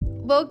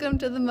Welcome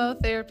to the Mo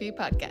Therapy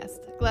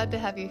Podcast. Glad to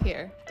have you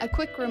here. A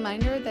quick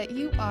reminder that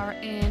you are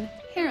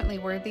inherently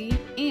worthy,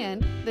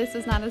 and this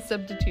is not a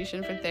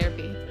substitution for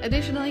therapy.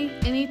 Additionally,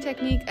 any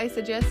technique I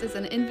suggest is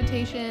an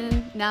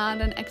invitation, not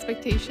an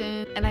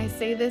expectation, and I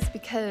say this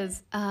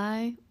because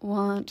I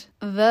want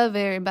the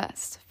very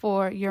best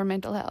for your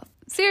mental health.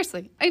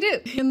 Seriously, I do.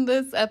 In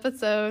this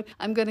episode,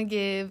 I'm going to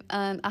give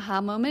an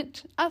aha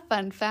moment, a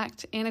fun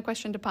fact, and a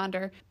question to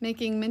ponder,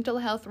 making mental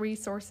health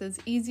resources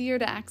easier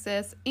to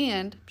access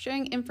and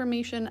sharing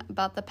information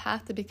about the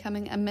path to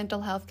becoming a mental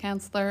health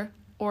counselor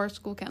or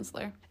school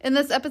counselor. In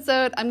this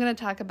episode, I'm going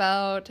to talk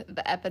about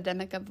the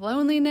epidemic of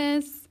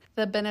loneliness,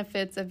 the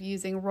benefits of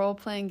using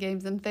role-playing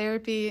games in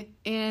therapy,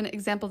 and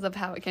examples of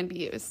how it can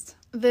be used.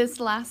 This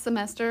last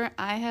semester,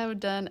 I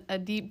have done a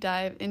deep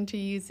dive into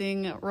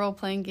using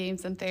role-playing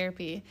games in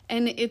therapy,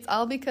 and it's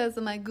all because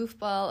of my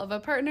goofball of a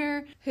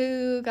partner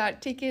who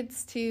got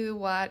tickets to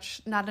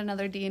watch Not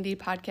Another D&D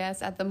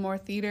podcast at the Moore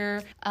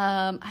Theater.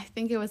 I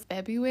think it was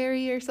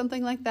February or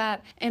something like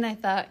that, and I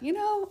thought,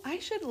 I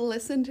should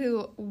listen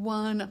to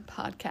one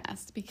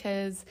podcast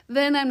because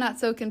then I'm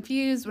not so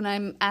confused when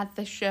I'm at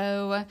the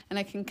show and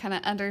I can kind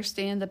of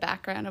understand the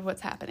background of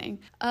what's happening.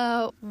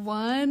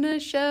 One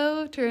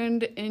show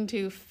turned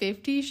into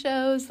 50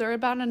 shows. They're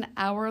about an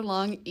hour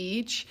long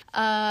each.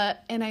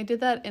 And I did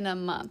that in a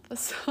month.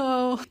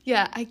 So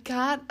yeah, I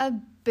got a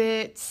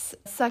bit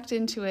sucked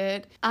into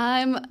it.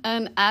 I'm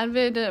an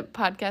avid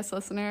podcast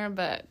listener,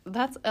 but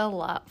that's a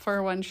lot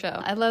for one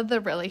show. I love the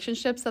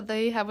relationships that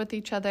they have with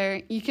each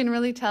other. You can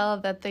really tell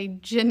that they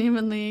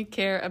genuinely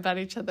care about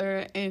each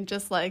other and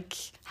just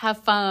have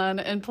fun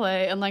and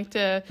play and like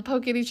to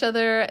poke at each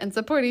other and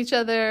support each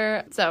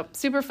other. So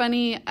super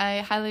funny.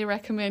 I highly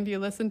recommend you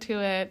listen to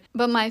it.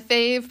 But my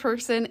fave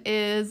person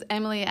is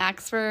Emily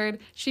Axford.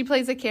 She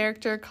plays a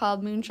character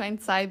called Moonshine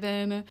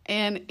Sybin,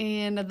 and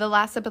in the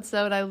last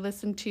episode I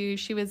listened to,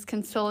 she was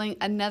consoling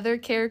another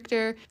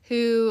character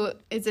who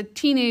is a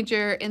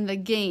teenager in the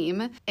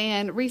game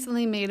and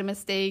recently made a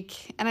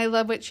mistake. And I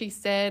love what she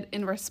said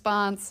in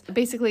response.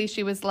 Basically,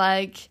 she was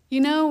like,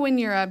 when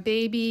you're a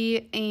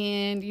baby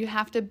and you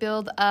have to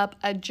build up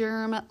a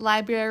germ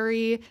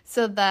library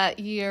so that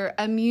your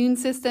immune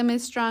system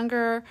is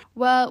stronger.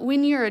 Well,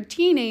 when you're a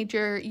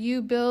teenager,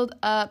 you build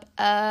up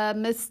a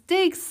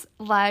mistakes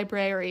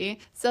library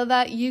so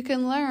that you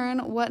can learn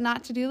what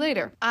not to do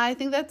later. I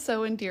think that's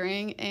so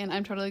endearing, and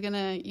I'm totally going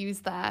to use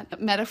that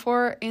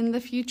metaphor in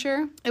the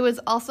future. It was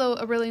also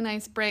a really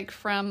nice break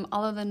from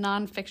all of the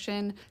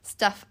nonfiction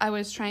stuff I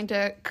was trying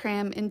to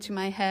cram into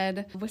my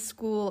head with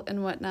school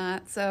and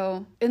whatnot.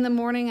 So in the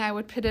morning, I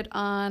would put it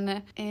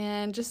on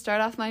and just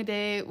start off my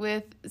day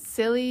with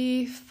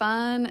silly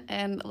fun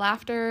and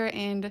laughter,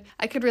 and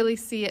I could really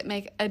see it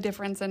make a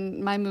difference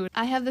in my mood.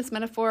 I have this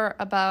metaphor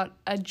about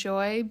a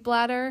joy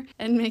bladder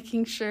and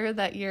making sure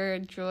that your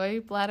joy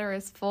bladder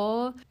is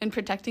full and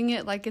protecting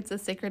it like it's a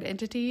sacred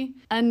entity.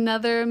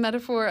 Another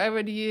metaphor I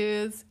would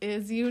use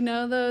is,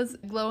 those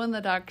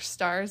glow-in-the-dark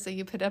stars that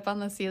you put up on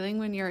the ceiling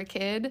when you're a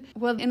kid?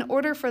 Well, in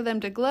order for them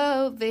to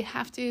glow, they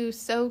have to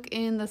soak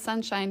in the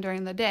sunshine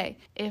during the day.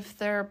 If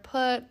they're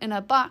put in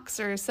a box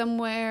or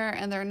somewhere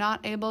and they're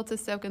not able to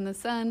soak in the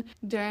sun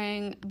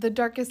during the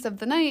darkest of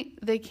the night,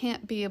 they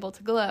can't be able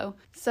to glow.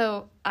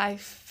 So I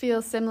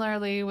feel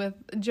similarly with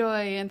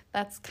joy, and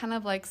that's kind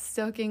of like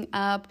soaking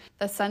up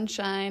the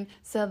sunshine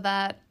so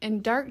that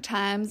in dark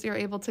times you're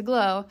able to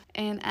glow.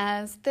 And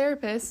as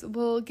therapists,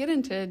 we'll get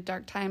into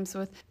dark times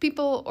with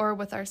people or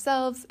with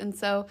ourselves, and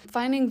so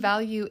finding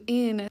value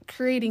in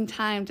creating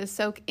time to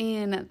soak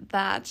in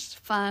that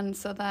fun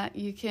so that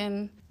you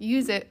can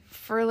use it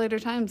for later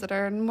times that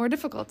are more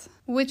difficult,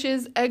 which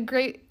is a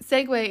great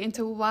segue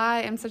into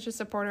why I'm such a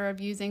supporter of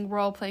using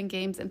role-playing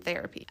games in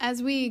therapy.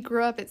 As we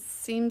grow up, it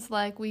seems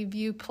like we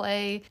view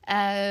play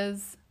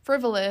as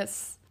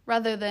frivolous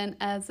rather than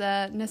as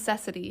a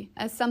necessity,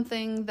 as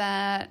something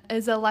that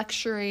is a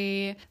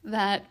luxury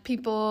that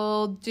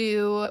people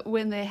do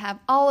when they have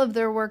all of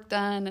their work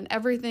done and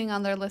everything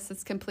on their list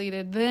is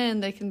completed, then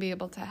they can be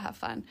able to have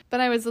fun.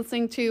 But I was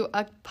listening to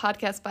a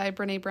podcast by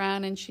Brené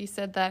Brown, and she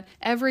said that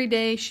every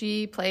day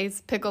she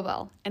plays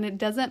pickleball, and it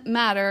doesn't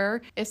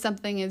matter if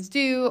something is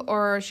due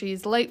or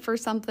she's late for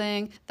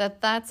something,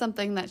 that's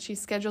something that she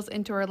schedules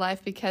into her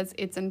life because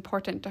it's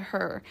important to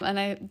her. And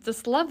I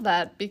just love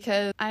that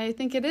because I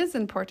think it is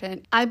important.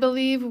 I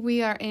believe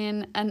we are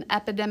in an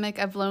epidemic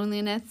of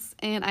loneliness,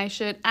 and I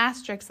should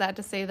asterisk that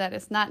to say that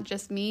it's not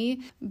just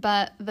me,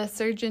 but the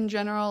Surgeon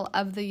General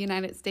of the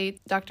United States,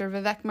 Dr.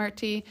 Vivek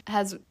Murthy,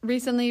 has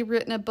recently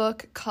written a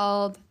book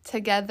called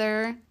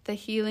Together, the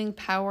Healing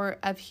Power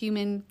of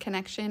Human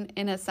Connection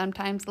in a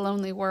Sometimes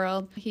Lonely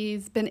World.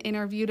 He's been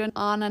interviewed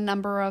on a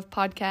number of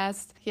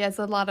podcasts. He has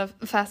a lot of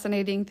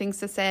fascinating things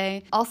to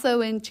say.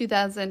 Also in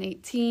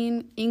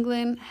 2018,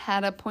 England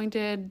had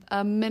appointed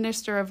a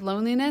minister of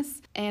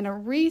loneliness,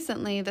 and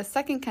recently the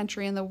second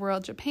country in the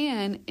world,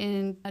 Japan,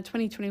 in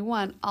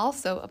 2021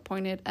 also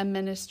appointed a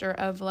minister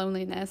of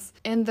loneliness.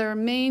 And their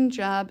main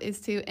job is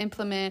to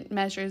implement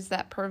measures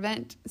that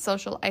prevent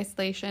social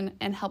isolation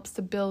and helps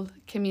to build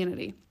community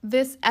community.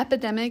 This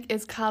epidemic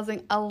is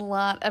causing a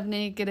lot of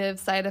negative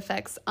side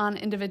effects on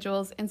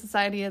individuals and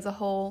society as a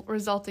whole,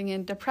 resulting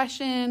in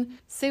depression,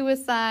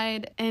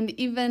 suicide, and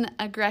even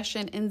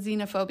aggression and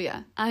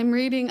xenophobia. I'm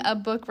reading a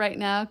book right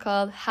now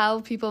called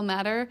How People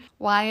Matter: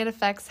 Why It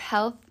Affects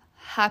Health,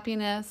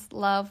 Happiness,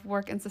 Love,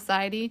 Work, and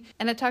Society.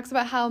 And it talks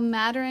about how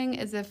mattering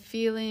is a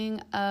feeling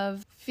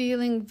of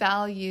feeling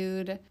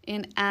valued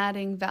and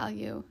adding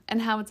value,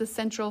 and how it's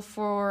essential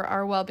for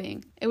our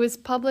well-being. It was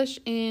published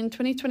in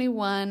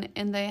 2021,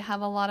 and they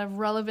have a lot of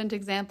relevant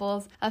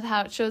examples of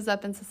how it shows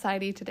up in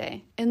society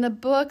today. In the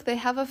book, they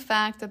have a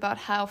fact about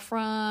how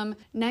from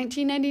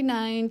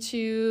 1999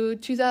 to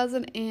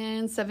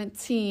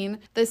 2017,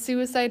 the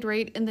suicide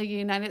rate in the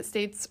United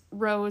States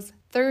rose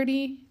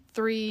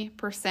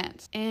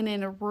 33%. And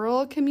in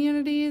rural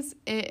communities,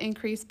 it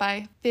increased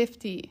by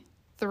 53%.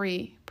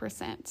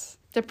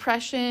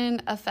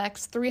 Depression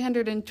affects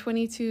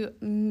 322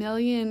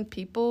 million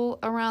people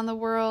around the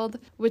world,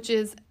 which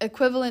is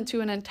equivalent to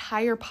an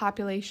entire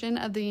population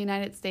of the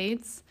United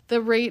States.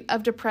 The rate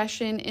of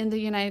depression in the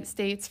United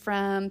States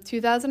from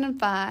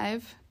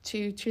 2005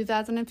 to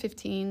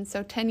 2015,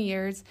 so 10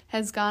 years,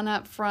 has gone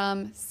up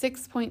from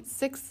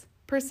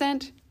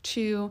 6.6%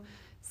 to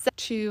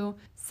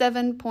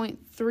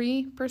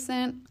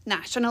 7.3%.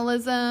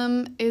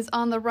 Nationalism is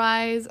on the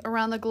rise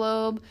around the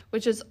globe,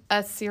 which is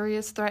a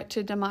serious threat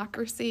to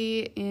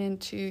democracy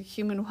and to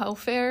human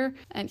welfare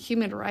and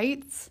human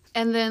rights.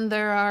 And then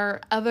there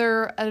are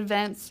other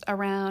events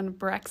around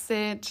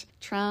Brexit,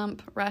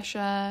 Trump,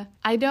 Russia.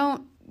 I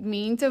don't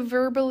mean to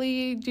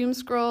verbally doom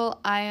scroll.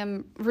 I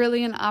am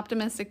really an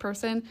optimistic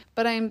person,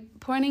 but I'm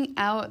pointing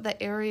out the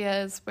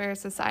areas where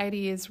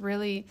society is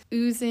really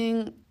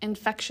oozing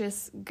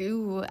infectious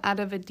goo out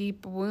of a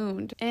deep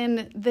wound,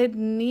 and the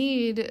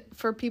need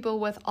for people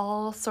with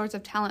all sorts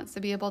of talents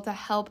to be able to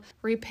help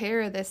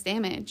repair this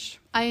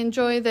damage. I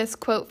enjoy this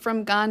quote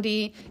from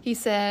Gandhi. He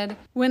said,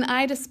 "When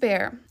I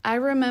despair, I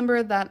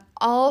remember that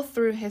all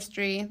through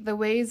history, the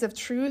ways of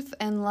truth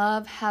and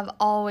love have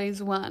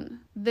always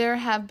won. There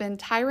have been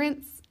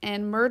tyrants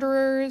and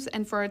murderers,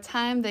 and for a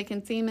time they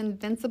can seem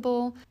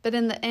invincible, but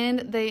in the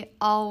end, they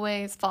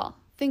always fall."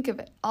 Think of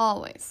it,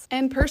 always.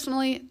 And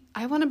personally,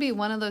 I want to be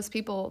one of those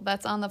people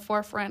that's on the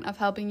forefront of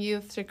helping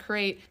youth to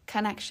create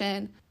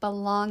connection,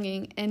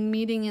 belonging, and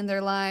meaning in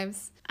their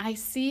lives. I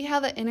see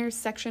how the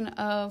intersection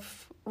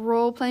of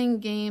role-playing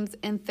games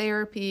and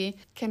therapy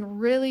can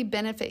really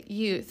benefit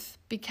youth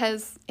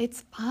because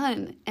it's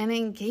fun and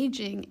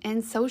engaging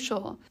and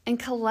social. And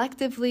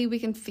collectively, we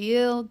can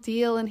feel,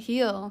 deal, and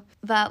heal.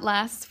 That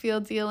last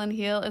feel, deal, and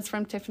heal is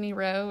from Tiffany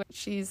Rowe.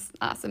 She's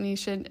awesome. You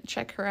should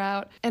check her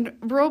out. And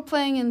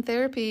role-playing in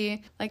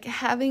therapy, like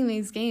having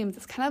these games,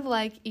 it's kind of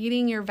like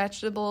eating your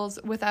vegetables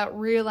without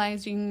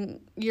realizing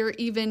you're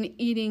even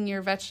eating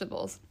your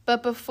vegetables.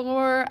 But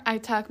before I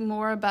talk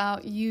more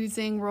about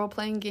using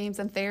role-playing games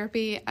in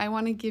therapy, I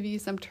want to give you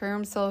some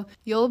terms so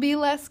you'll be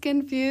less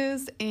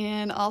confused,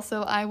 and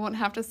also I won't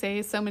have to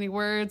say so many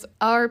words.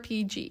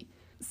 RPG.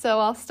 So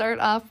I'll start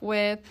off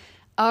with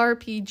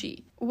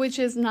RPG, which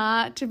is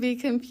not to be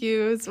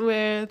confused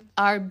with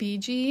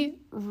RBG,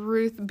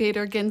 Ruth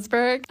Bader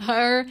Ginsburg.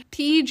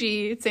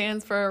 RPG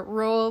stands for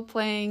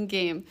role-playing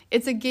game.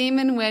 It's a game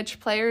in which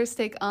players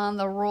take on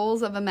the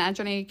roles of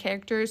imaginary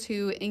characters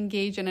who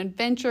engage in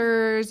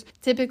adventures,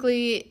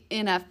 typically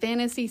in a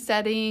fantasy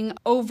setting,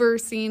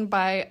 overseen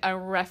by a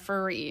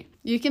referee.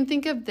 You can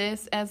think of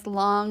this as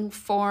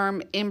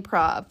long-form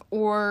improv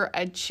or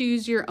a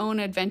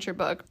choose-your-own-adventure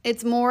book.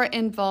 It's more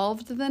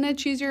involved than a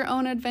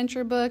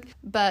choose-your-own-adventure book,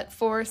 but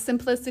for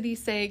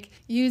simplicity's sake,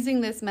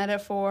 using this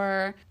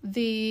metaphor,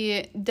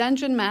 the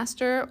dungeon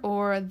master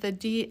or the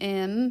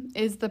DM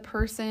is the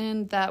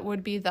person that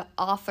would be the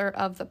author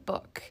of the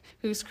book,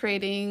 who's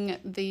creating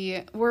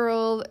the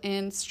world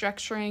and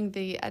structuring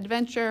the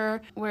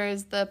adventure,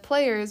 whereas the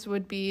players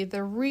would be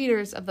the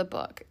readers of the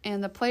book,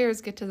 and the players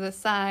get to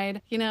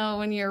decide,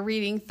 when you're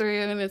reading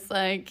through and it's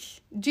like,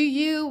 do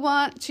you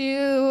want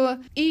to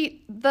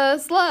eat the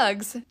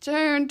slugs?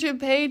 Turn to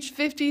page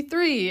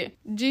 53.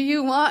 Do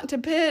you want to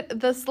put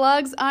the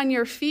slugs on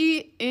your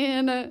feet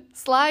and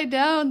slide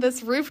down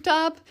this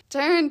rooftop?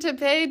 Turn to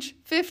page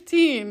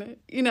 15.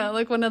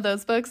 Like one of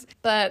those books.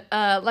 But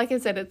like I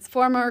said, it's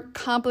far more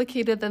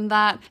complicated than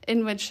that,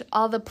 in which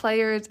all the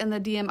players and the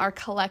DM are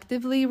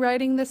collectively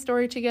writing the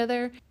story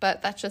together.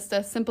 But that's just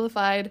a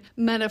simplified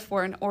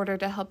metaphor in order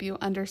to help you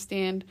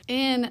understand.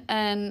 In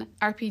an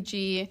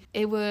RPG,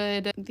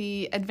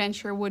 the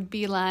adventure would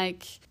be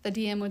like, the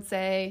DM would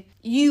say,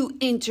 you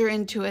enter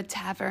into a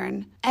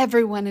tavern.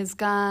 Everyone is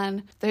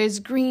gone. There's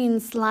green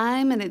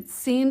slime and it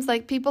seems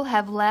like people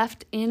have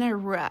left in a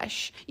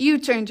rush. You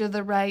turn to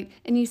the right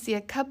and you see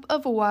a cup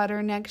of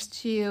water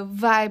next to you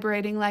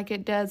vibrating like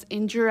it does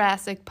in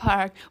Jurassic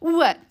Park.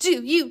 What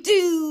do you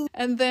do?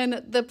 And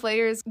then the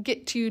players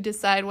get to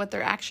decide what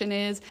their action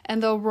is,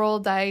 and they'll roll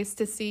dice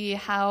to see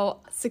how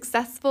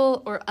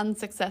successful or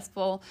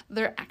unsuccessful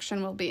their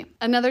action will be.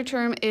 Another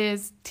term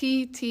is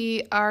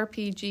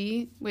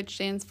TTRPG, which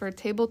stands for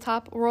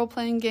tabletop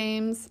role-playing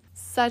games.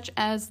 such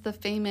as the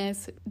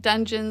famous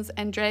Dungeons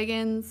and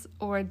Dragons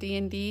or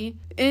D&D.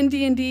 In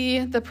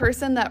D&D, the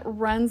person that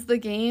runs the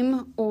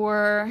game,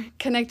 or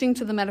connecting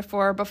to the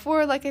metaphor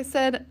before, like I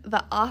said,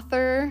 the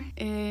author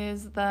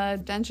is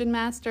the dungeon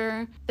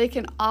master. They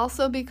can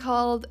also be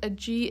called a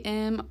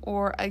GM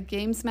or a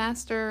games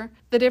master.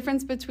 The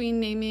difference between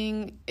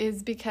naming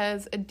is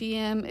because a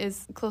DM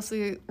is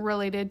closely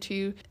related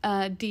to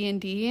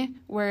D&D,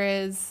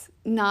 whereas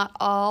not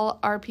all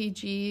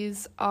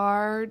RPGs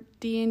are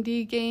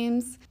D&D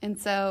games, and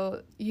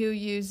so you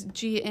use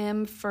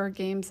GM for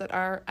games that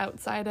are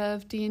outside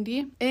of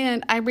D&D.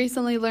 And I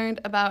recently learned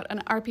about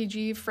an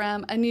RPG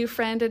from a new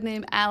friend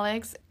named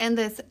Alex, and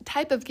this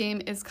type of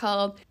game is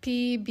called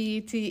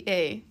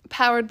PBTA,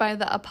 Powered by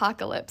the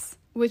Apocalypse,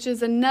 which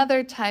is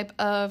another type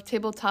of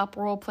tabletop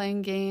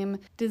role-playing game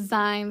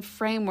design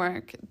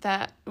framework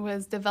that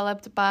was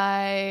developed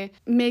by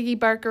Maggie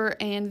Barker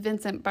and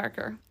Vincent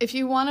Barker. If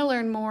you want to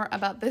learn more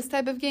about this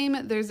type of game,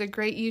 there's a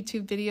great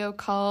YouTube video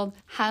called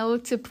How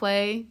to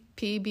Play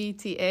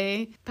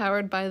PBTA,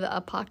 Powered by the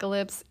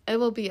Apocalypse. It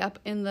will be up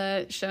in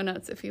the show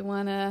notes if you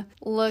want to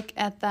look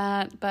at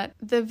that. But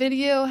the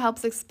video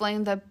helps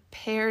explain the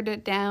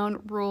pared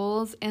down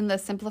rules and the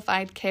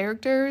simplified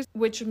characters,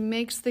 which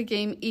makes the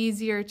game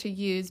easier to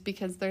use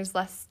because there's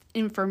less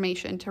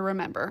information to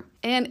remember.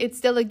 And it's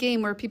still a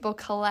game where people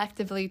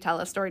collectively tell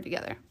a story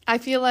together. I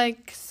feel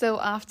like so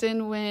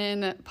often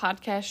when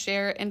podcasts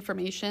share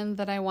information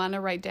that I want to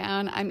write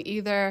down, I'm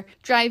either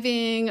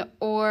driving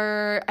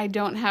or I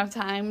don't have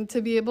time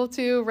to be able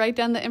to write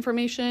down the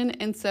information.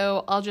 And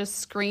so I'll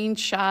just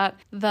screenshot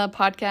the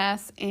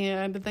podcast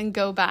and then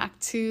go back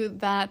to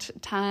that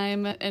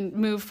time and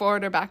move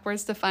forward or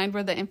backwards to find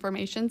where the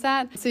information's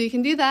at. So you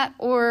can do that,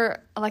 or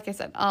like I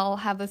said, I'll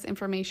have this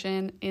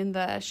information in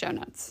the show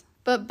notes.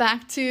 But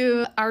back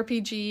to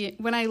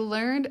RPG. When I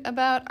learned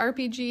about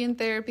RPG in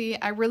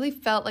therapy, I really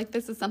felt like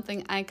this is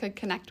something I could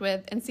connect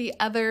with and see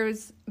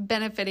others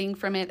benefiting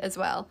from it as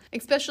well,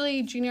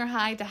 especially junior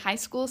high to high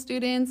school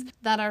students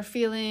that are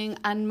feeling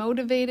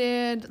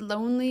unmotivated,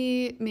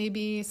 lonely,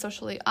 maybe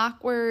socially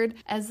awkward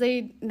as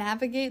they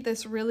navigate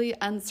this really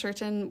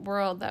uncertain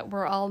world that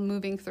we're all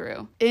moving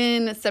through.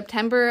 In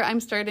September, I'm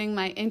starting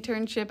my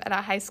internship at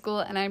a high school,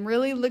 and I'm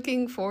really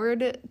looking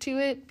forward to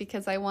it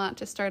because I want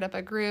to start up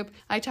a group.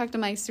 I talked to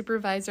my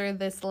supervisor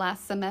this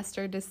last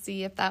semester to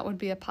see if that would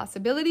be a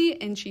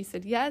possibility, and she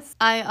said yes.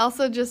 I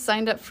also just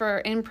signed up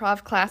for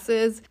improv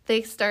classes.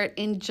 They start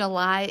in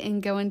July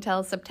and go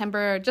until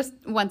September, just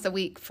once a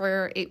week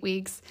for 8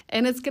 weeks.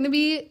 And it's going to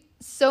be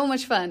so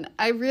much fun.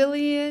 I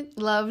really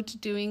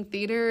loved doing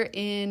theater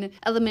in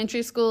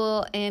elementary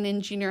school and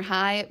in junior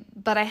high,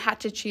 but I had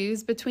to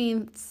choose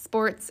between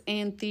sports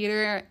and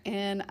theater,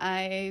 and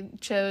I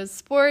chose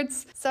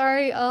sports.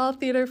 Sorry, all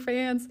theater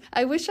fans.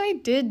 I wish I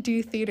did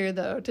do theater,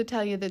 though, to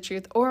tell you the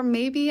truth. Or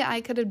maybe I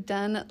could have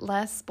done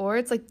less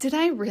sports. Like, did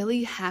I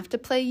really have to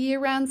play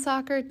year-round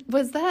soccer?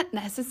 Was that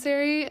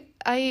necessary?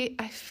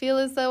 I feel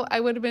as though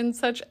I would have been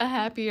such a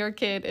happier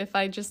kid if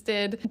I just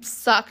did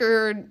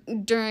soccer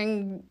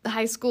during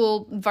high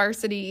school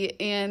varsity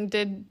and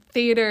did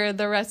theater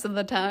the rest of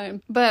the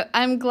time. But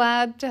I'm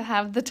glad to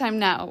have the time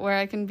now where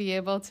I can be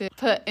able to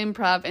put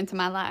improv into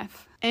my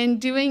life.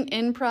 And doing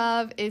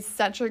improv is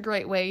such a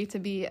great way to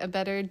be a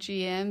better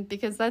GM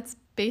because that's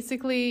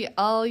basically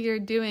all you're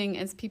doing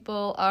is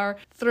people are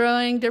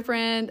throwing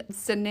different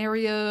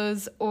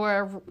scenarios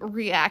or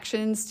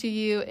reactions to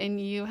you, and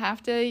you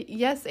have to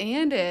yes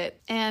and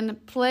it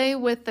and play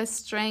with the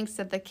strengths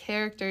that the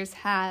characters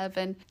have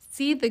and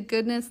see the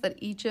goodness that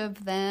each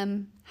of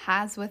them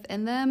has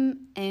within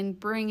them and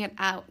bring it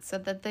out so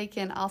that they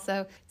can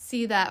also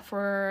see that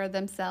for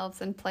themselves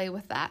and play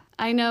with that.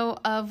 I know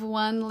of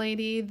one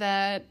lady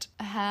that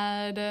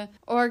had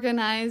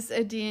organized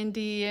a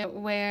D&D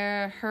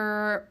where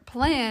her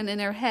plan in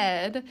her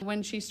head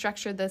when she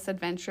structured this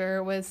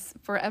adventure was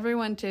for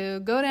everyone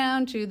to go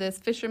down to this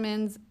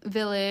fisherman's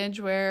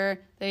village where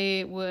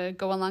they would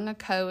go along a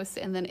coast,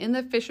 and then in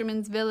the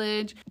fisherman's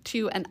village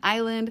to an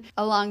island.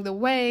 Along the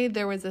way,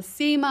 there was a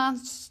sea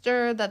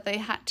monster that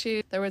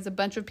there was a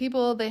bunch of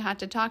people they had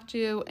to talk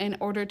to in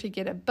order to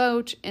get a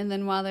boat, and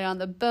then while they're on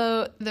the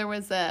boat, there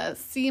was a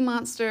sea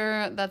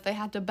monster that they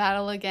had to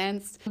battle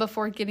against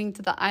before getting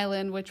to the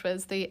island, which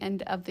was the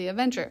end of the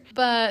adventure.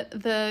 But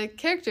the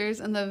characters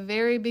in the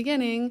very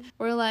beginning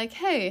were like,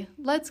 hey,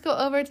 let's go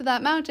over to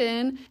that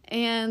mountain,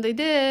 and they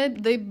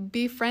did. They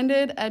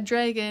befriended a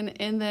dragon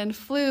and then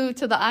flew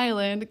to the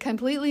island,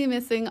 completely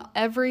missing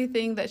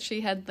everything that she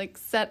had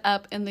set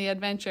up in the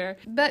adventure.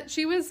 But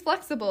she was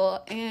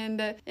flexible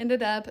and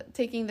ended up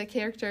taking the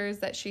characters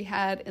that she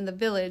had in the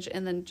village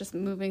and then just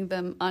moving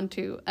them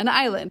onto an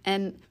island.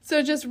 And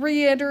so just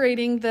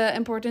reiterating the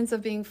importance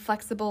of being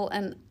flexible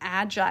and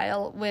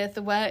agile with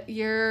what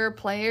your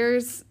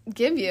players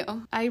give you.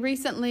 I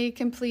recently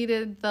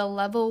completed the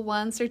level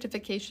 1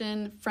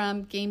 certification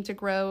from Game to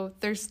Grow.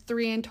 There's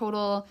 3 in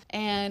total,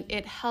 and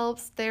it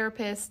helps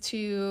therapists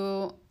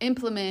to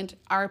implement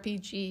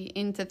RPG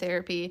into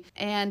therapy.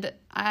 And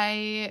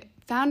I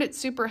found it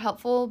super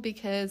helpful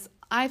because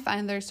I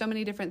find there's so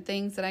many different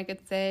things that I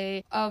could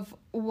say of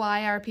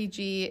why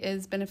RPG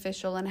is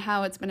beneficial and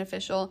how it's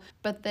beneficial,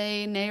 but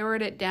they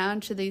narrowed it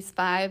down to these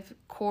 5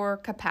 core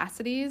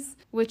capacities,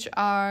 which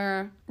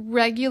are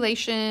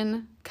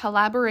regulation,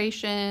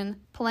 collaboration,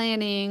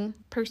 planning,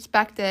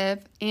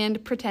 perspective,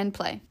 and pretend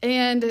play.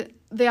 And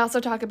they also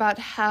talk about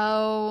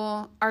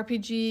how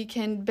RPG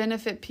can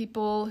benefit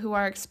people who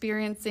are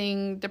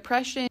experiencing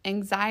depression,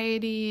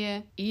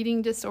 anxiety,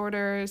 eating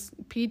disorders,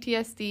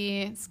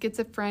 PTSD,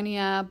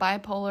 schizophrenia,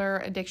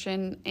 bipolar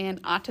addiction,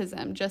 and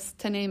autism, just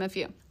to name a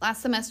few.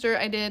 Last semester,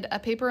 I did a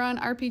paper on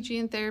RPG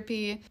and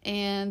therapy,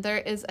 and there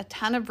is a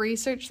ton of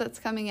research that's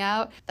coming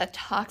out that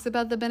talks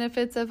about the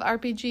benefits of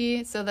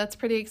RPG, so that's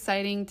pretty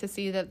exciting to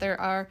see that there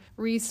are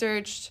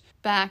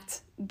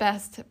research-backed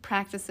best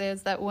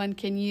practices that one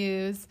can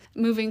use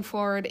moving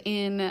forward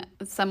in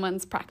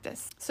someone's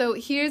practice. So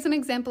here's an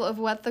example of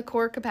what the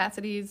core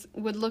capacities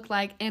would look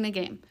like in a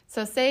game.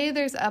 So say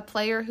there's a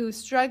player who's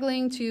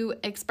struggling to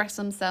express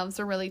themselves,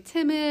 they're really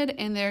timid,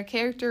 and their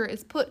character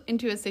is put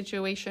into a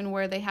situation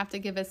where they have to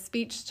give a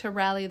speech to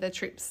rally the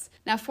troops.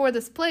 Now for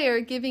this player,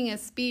 giving a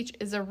speech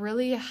is a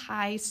really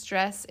high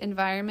stress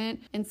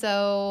environment, and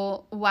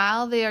so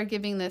while they are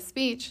giving this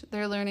speech,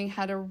 they're learning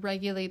how to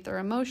regulate their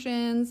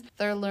emotions,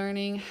 they're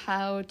learning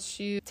how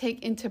to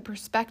take into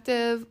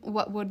perspective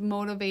what would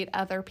motivate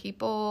other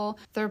people,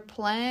 they're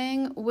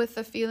playing with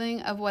the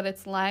feeling of what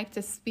it's like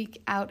to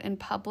speak out in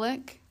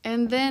public.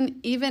 And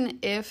then even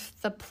if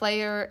the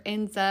player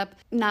ends up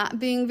not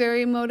being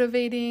very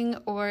motivating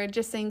or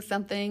just saying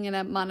something in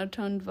a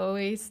monotone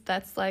voice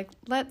that's like,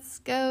 let's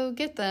go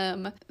get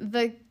them,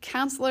 the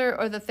counselor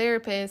or the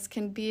therapist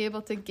can be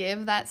able to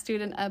give that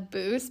student a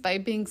boost by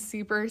being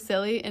super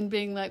silly and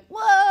being like,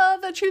 whoa,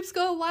 the troops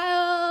go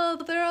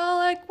wild. They're all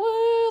like,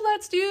 woo,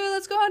 let's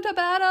go into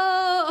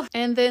battle.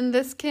 And then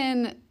this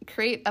can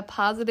create a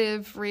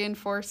positive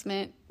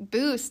reinforcement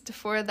boost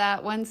for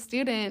that one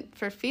student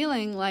for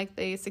feeling like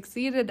they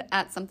succeeded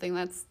at something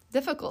that's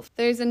difficult.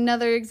 There's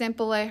another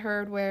example I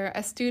heard where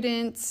a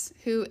student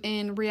who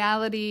in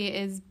reality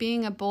is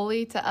being a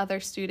bully to other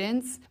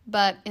students,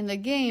 but in the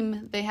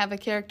game they have a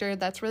character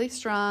that's really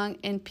strong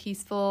and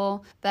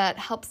peaceful that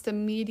helps to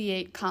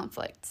mediate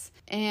conflicts.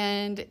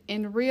 And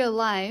in real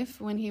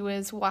life, when he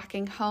was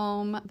walking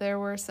home, there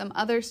were some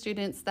other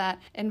students that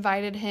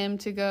invited him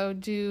to go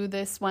do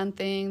this one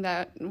thing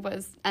that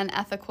was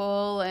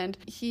unethical, and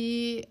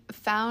he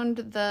found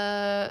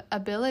the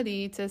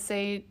ability to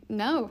say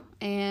no.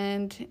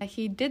 And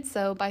he did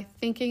so by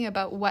thinking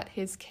about what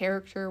his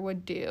character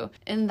would do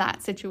in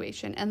that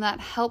situation. And that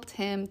helped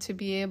him to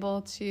be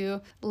able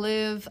to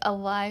live a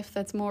life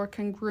that's more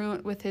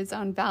congruent with his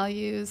own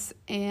values.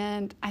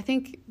 And I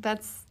think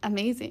that's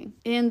amazing.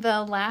 In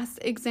the last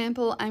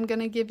example I'm going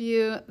to give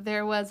you,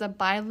 there was a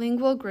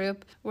bilingual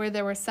group where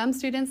there were some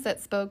students that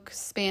spoke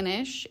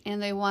Spanish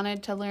and they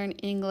wanted to learn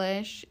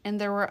English.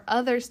 And there were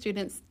other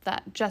students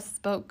that just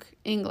spoke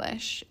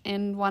English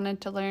and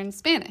wanted to learn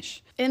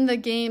Spanish. In the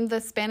game,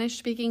 the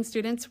Spanish-speaking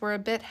students were a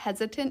bit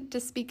hesitant to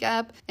speak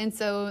up, and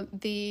so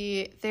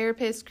the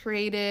therapist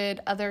created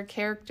other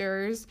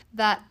characters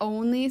that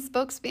only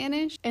spoke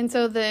Spanish. And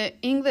so the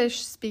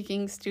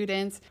English-speaking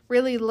students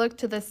really looked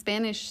to the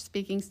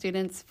Spanish-speaking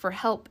students for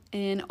help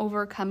in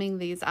overcoming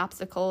these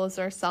obstacles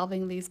or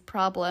solving these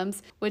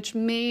problems, which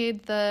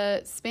made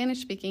the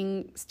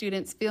Spanish-speaking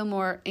students feel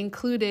more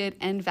included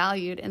and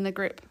valued in the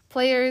group.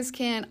 Players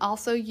can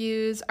also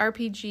use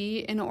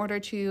RPG in order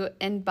to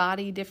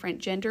embody different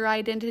gender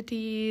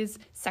identities,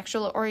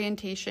 sexual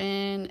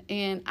orientation,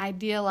 and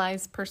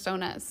idealized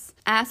personas.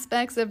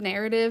 Aspects of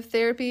narrative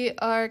therapy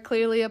are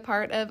clearly a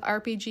part of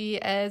RPG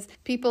as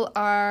people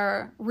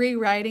are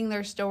rewriting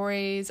their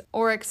stories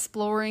or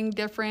exploring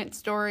different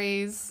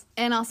stories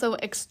and also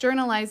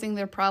externalizing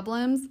their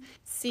problems,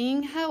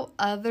 seeing how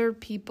other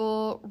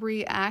people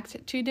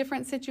react to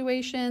different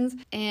situations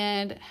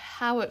and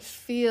how it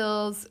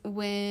feels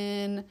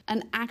when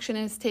an action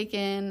is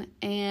taken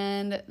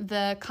and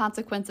the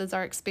consequences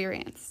are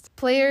experienced.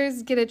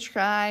 Players get to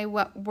try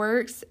what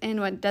works and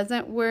what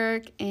doesn't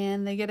work,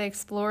 and they get to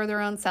explore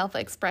their own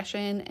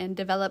self-expression and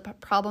develop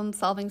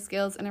problem-solving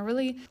skills in a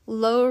really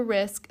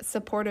low-risk,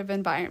 supportive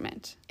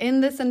environment.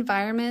 In this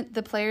environment,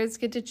 the players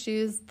get to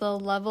choose the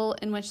level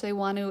in which they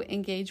want to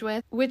engage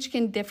with, which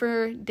can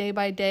differ day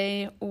by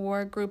day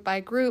or group by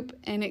group,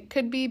 and it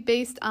could be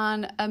based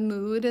on a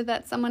mood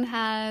that someone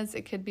has.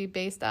 It could be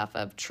based off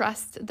of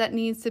trust that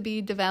needs to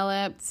be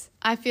developed.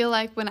 I feel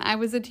like when I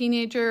was a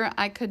teenager,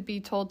 I could be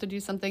told to do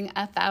something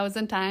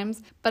 1,000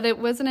 times, but it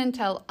wasn't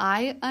until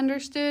I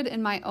understood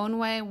in my own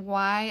way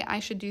why I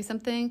should do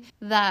something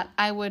that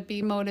I would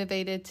be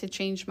motivated to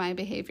change my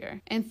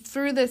behavior. And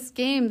through this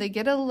game, they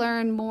get to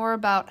learn more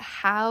about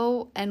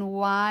how and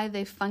why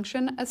they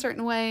function a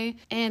certain way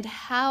and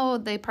how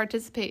they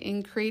participate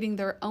in creating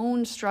their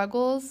own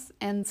struggles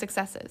and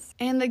successes.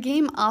 And the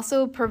game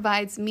also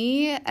provides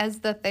me as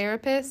the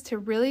therapist to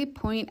really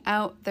point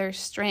out their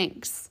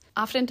strengths.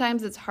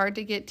 Oftentimes it's hard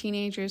to get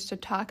teenagers to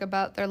talk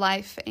about their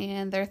life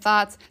and their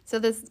thoughts. So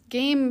this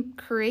game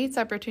creates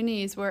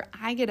opportunities where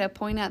I get to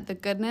point out the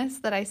goodness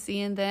that I see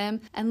in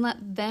them and let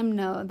them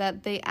know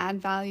that they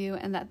add value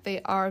and that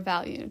they are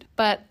valued.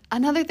 But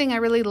another thing I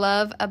really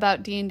love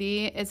about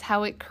D&D is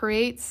how it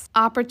creates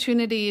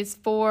opportunities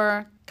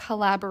for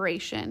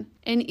collaboration.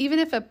 And even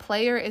if a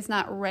player is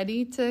not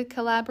ready to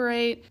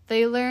collaborate,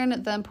 they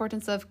learn the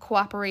importance of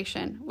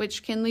cooperation,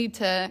 which can lead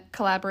to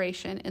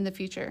collaboration in the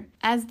future.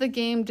 As the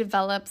game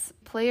develops,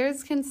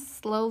 players can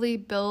slowly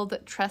build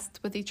trust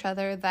with each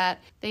other,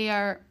 that they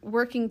are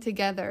working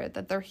together,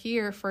 that they're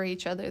here for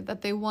each other,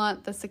 that they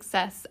want the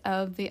success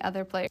of the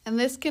other player. And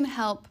this can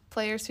help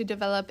players who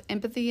develop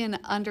empathy and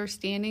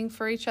understanding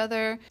for each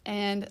other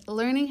and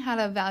learning how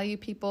to value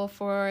people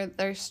for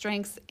their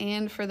strengths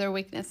and for their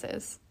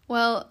weaknesses.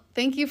 Well,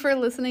 thank you for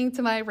listening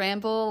to my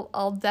ramble.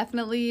 I'll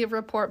definitely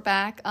report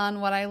back on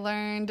what I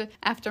learned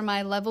after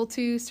my level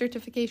 2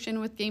 certification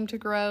with Game to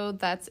Grow.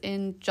 That's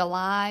in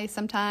July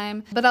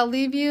sometime. But I'll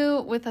leave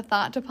you with a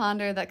thought to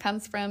ponder that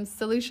comes from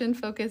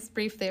Solution-Focused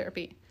Brief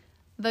Therapy.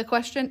 The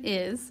question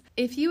is,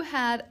 if you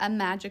had a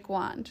magic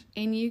wand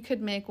and you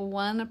could make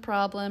one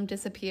problem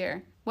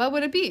disappear, what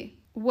would it be?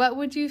 What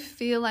would you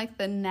feel like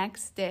the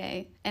next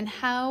day, and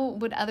how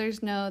would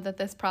others know that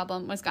this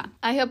problem was gone?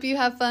 I hope you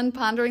have fun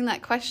pondering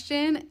that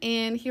question,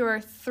 and here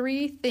are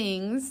 3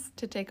 things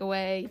to take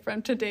away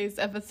from today's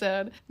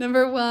episode.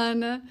 Number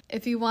 1,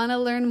 if you want to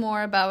learn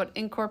more about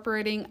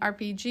incorporating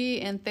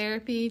RPG in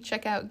therapy,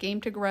 check out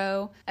Game to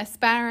Grow.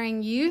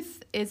 Aspiring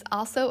Youth is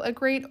also a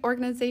great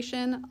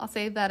organization. I'll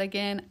say that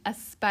again,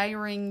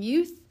 Aspiring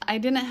Youth. I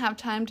didn't have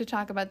time to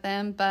talk about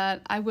them,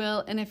 but I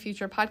will in a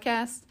future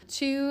podcast.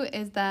 2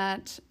 is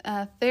that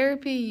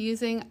therapy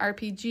using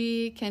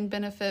RPG can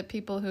benefit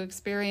people who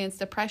experience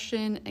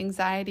depression,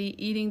 anxiety,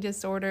 eating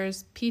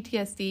disorders,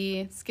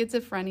 PTSD,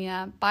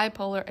 schizophrenia,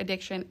 bipolar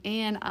addiction,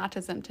 and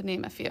autism, to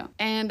name a few.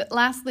 And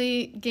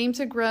lastly, Game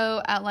to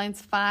Grow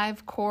outlines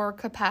 5 core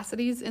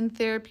capacities in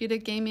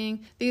therapeutic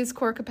gaming. These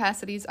core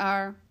capacities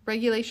are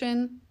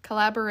regulation,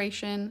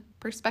 collaboration,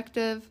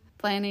 perspective,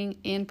 planning,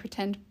 and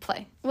pretend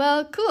play.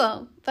 Well,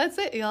 cool. That's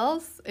it,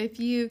 y'all. If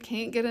you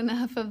can't get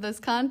enough of this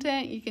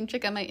content, you can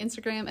check out my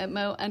Instagram at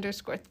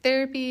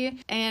mo_therapy.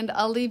 And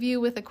I'll leave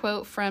you with a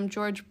quote from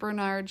George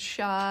Bernard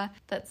Shaw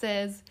that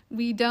says,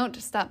 "We don't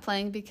stop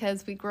playing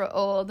because we grow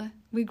old.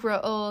 We grow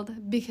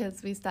old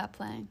because we stop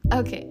playing."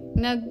 Okay,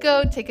 now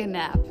go take a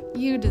nap.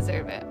 You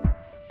deserve it.